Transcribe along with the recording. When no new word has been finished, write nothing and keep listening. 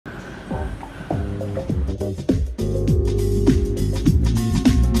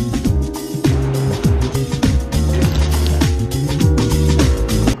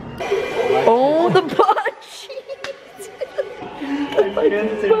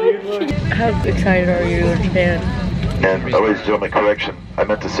How excited are you to Japan? And always do my correction. I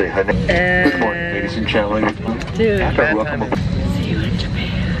meant to say hi. Good morning, ladies and gentlemen. Dude, Welcome aboard. see you in Japan.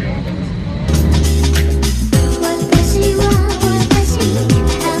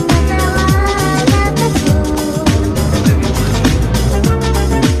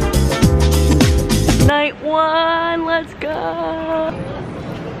 Night one, let's go.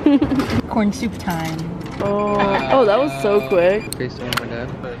 Corn soup time. Oh, that was so quick. Based on my dad.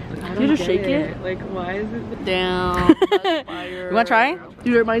 You just shake it? Like, why is it? Damn. You wanna try?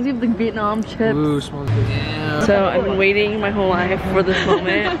 Dude, it reminds me of the Vietnam chips. Ooh, smells good. Yeah. So I've been waiting my whole life for this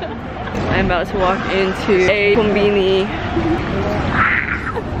moment. I'm about to walk into a Konbini.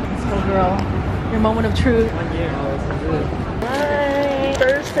 Oh, girl. Your moment of truth. My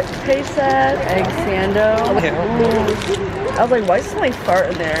first taste test, egg sando. I was like, why is my fart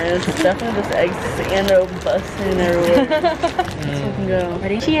in there? And it's definitely this egg sando busting everywhere. Let's fucking go.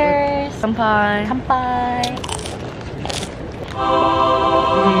 Ready? Cheers. Kanpai. Kanpai.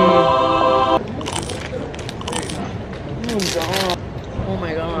 Oh god. Oh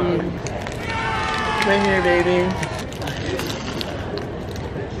my god. Right here, baby.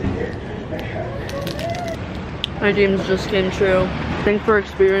 My dreams just came true. Thanks for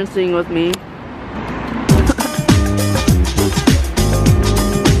experiencing with me.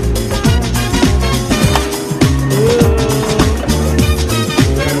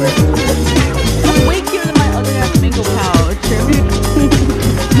 That's way cuter than my other ass mango pouch.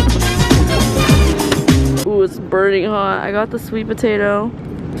 Ooh, it's burning hot. I got the sweet potato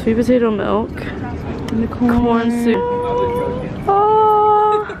milk, And the corn soup.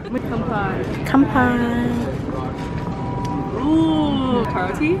 Oh, Kanpai. kanpai. Ooh.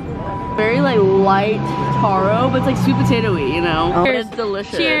 Taro tea? Very like light taro, but it's like sweet potato-y, you know? Oh. It's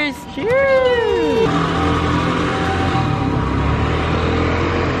delicious. Cheers. Cheers.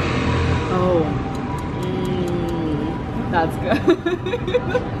 Oh. That's good.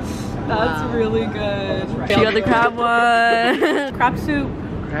 That's really good. She got the crab one. Crab soup.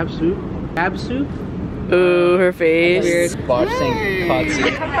 Crab soup? Crab soup? Ooh, her face. Weird boxing pot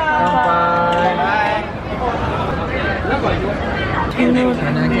soup.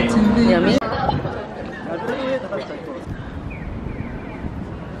 Yummy.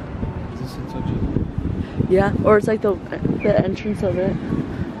 Yeah, or it's like the entrance of it.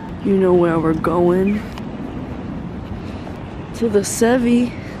 You know where we're going. To the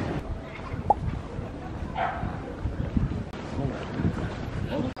Sevi.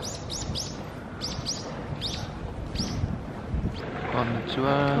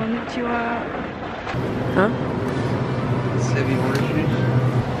 Konnichiwa. Konnichiwa. Huh? Sevi orange juice.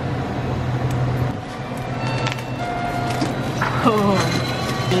 Oh.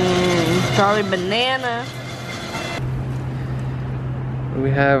 Strawberry banana. We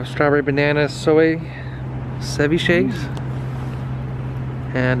have strawberry banana soy Sevi shakes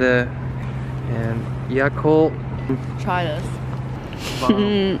and Yakult. Try this.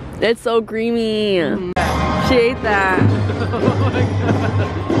 It's so creamy. She ate that.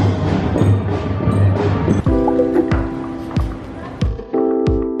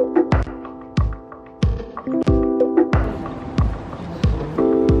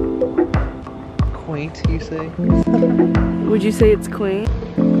 Quaint, you say? Would you say it's quaint?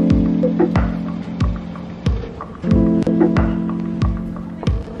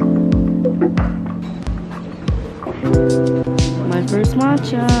 My first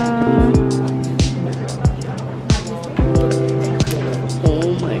matcha.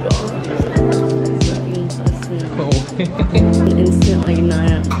 Oh my god. Instant like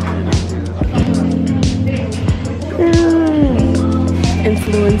 9 out of 10.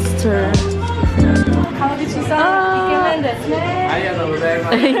 Influenced her.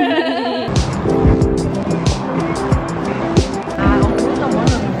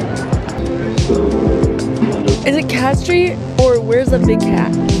 Is it Cat Street or where's the big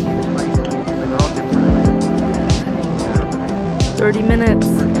cat? 30 minutes.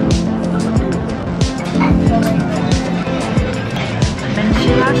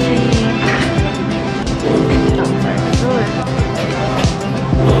 Menchirashi.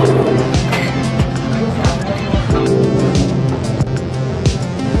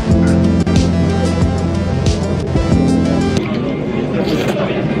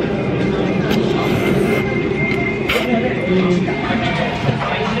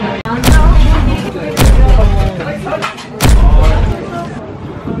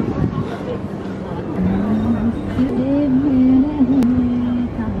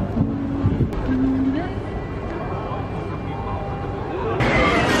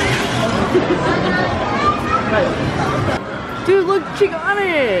 she got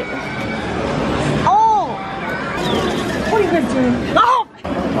it. Oh! What are you guys doing? Oh!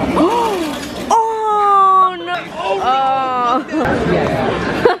 Oh no!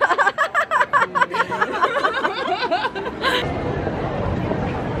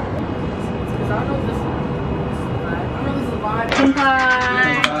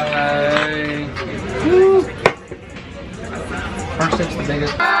 First six the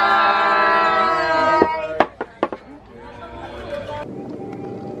biggest.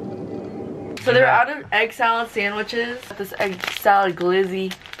 So they're out of egg salad sandwiches. This egg salad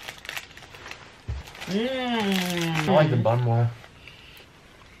glizzy. I like the bun more.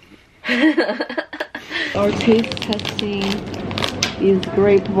 Our taste testing these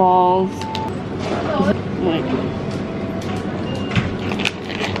grape balls.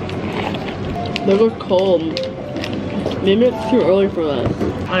 Those are cold. Maybe it's too early for this.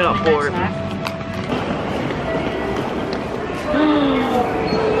 I got bored.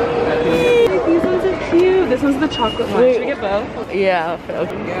 These ones are cute. This one's the chocolate one. Should we get both? Yeah.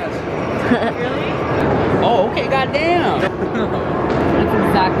 Okay. Yes. Really? Oh, okay, goddamn. That's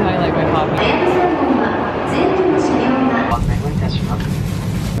exactly how I like my coffee.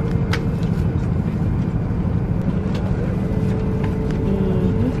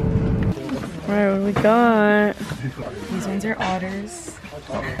 Alright, what do we got? These ones are otters.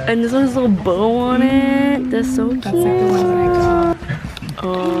 And this one has a little bow on it. That's so cute. That's like the ones that I got.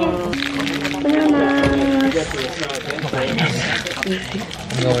 Oh, bananas.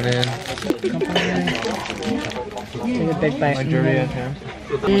 I'm going in. Take a big bite. My dirty ass hands.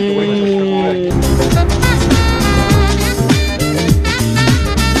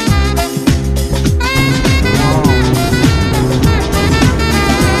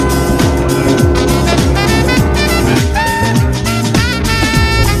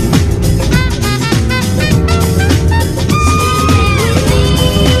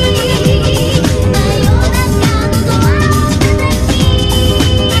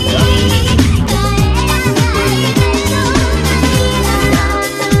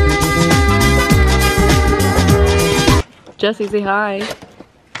 Jesse, say hi. You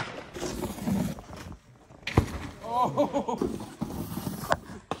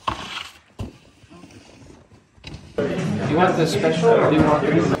want the special or do you want the...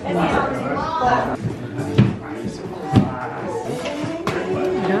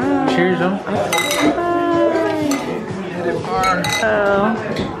 Yeah. Cheers, huh? Oh,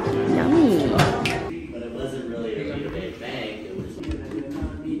 yummy. But it wasn't really a big bang. It was.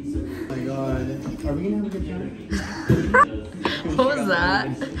 Oh my god. Are we gonna have a good time? What was that?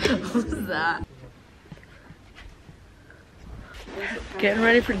 What was that? Getting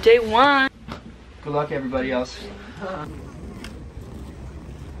ready for day one. Good luck, everybody else.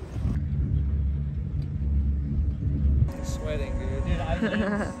 Sweating, dude. Dude, I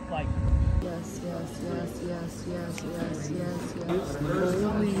was like. Yes.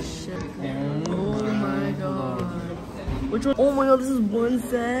 Holy shit. Oh my god. Which one? Oh my god, this is one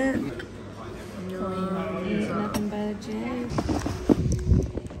set. Nothing but a jig.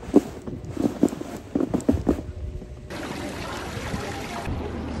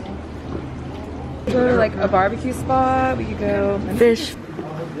 Go to like a barbecue spot. We could go Fish.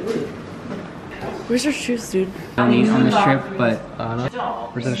 Where's your shoes, dude? On the strip, but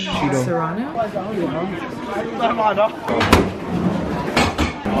Where's the Shido? Serrano.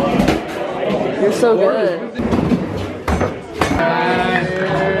 You're so good.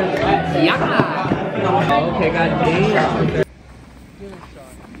 yeah. Okay, goddamn.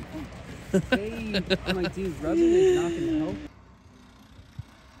 I'm like, dude, rubbing is not gonna help.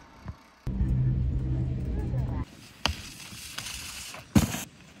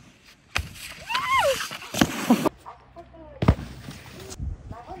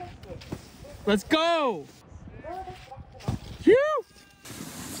 Let's go! Phew!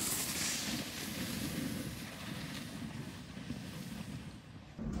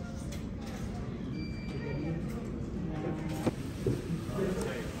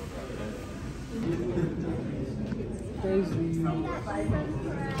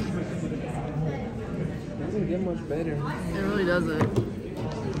 Doesn't get much better. It really doesn't.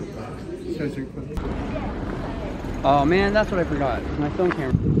 Oh man, that's what I forgot. My phone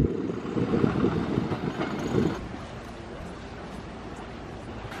camera.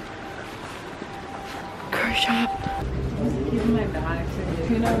 Curry shop. Using my bag.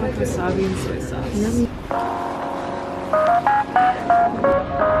 Tuna with wasabi and soy sauce. Yummy.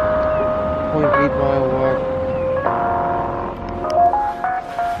 0.8 mile walk.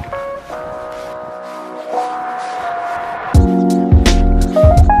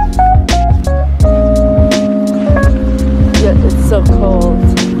 Yeah, it's so so cold.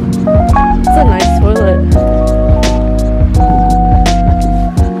 It's a nice toilet.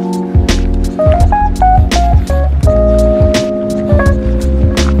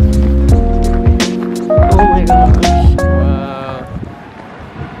 Oh my gosh. Wow.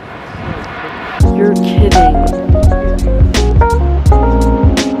 You're kidding.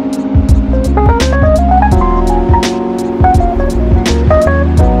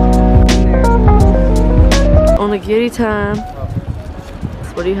 Onigiri time.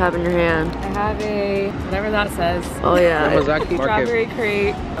 What do you have in your hand? I have a, whatever that says. Oh yeah. Yamazaki Strawberry market.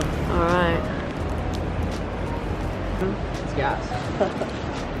 crate. Alright. It's gas.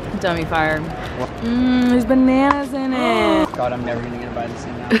 Dummy fire. There's bananas in it. God, I'm never gonna get a bite of this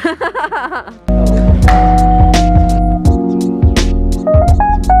thing now.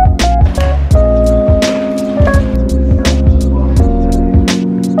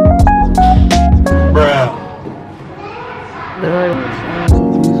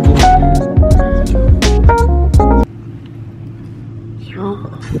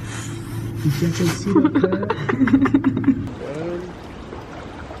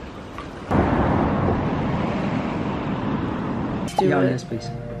 Do it. Yes, please.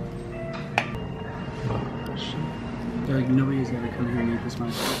 Like nobody's ever come here and eat this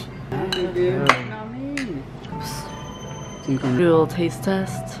much. Do a little taste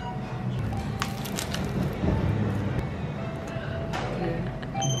test.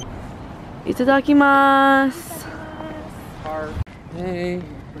 Itadakimasu. Hey.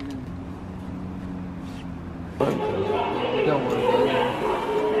 Don't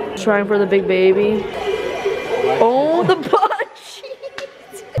worry. Trying for the big baby. Oh, the butt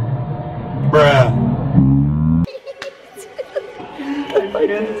cheeks. Bruh.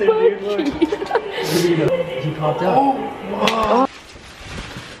 He popped up. Oh.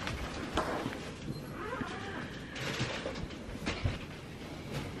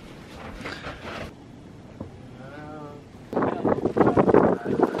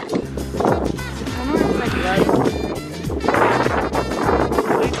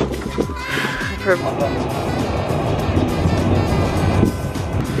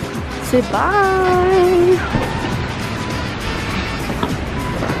 Say bye.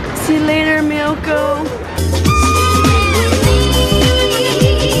 See you later, Myoko.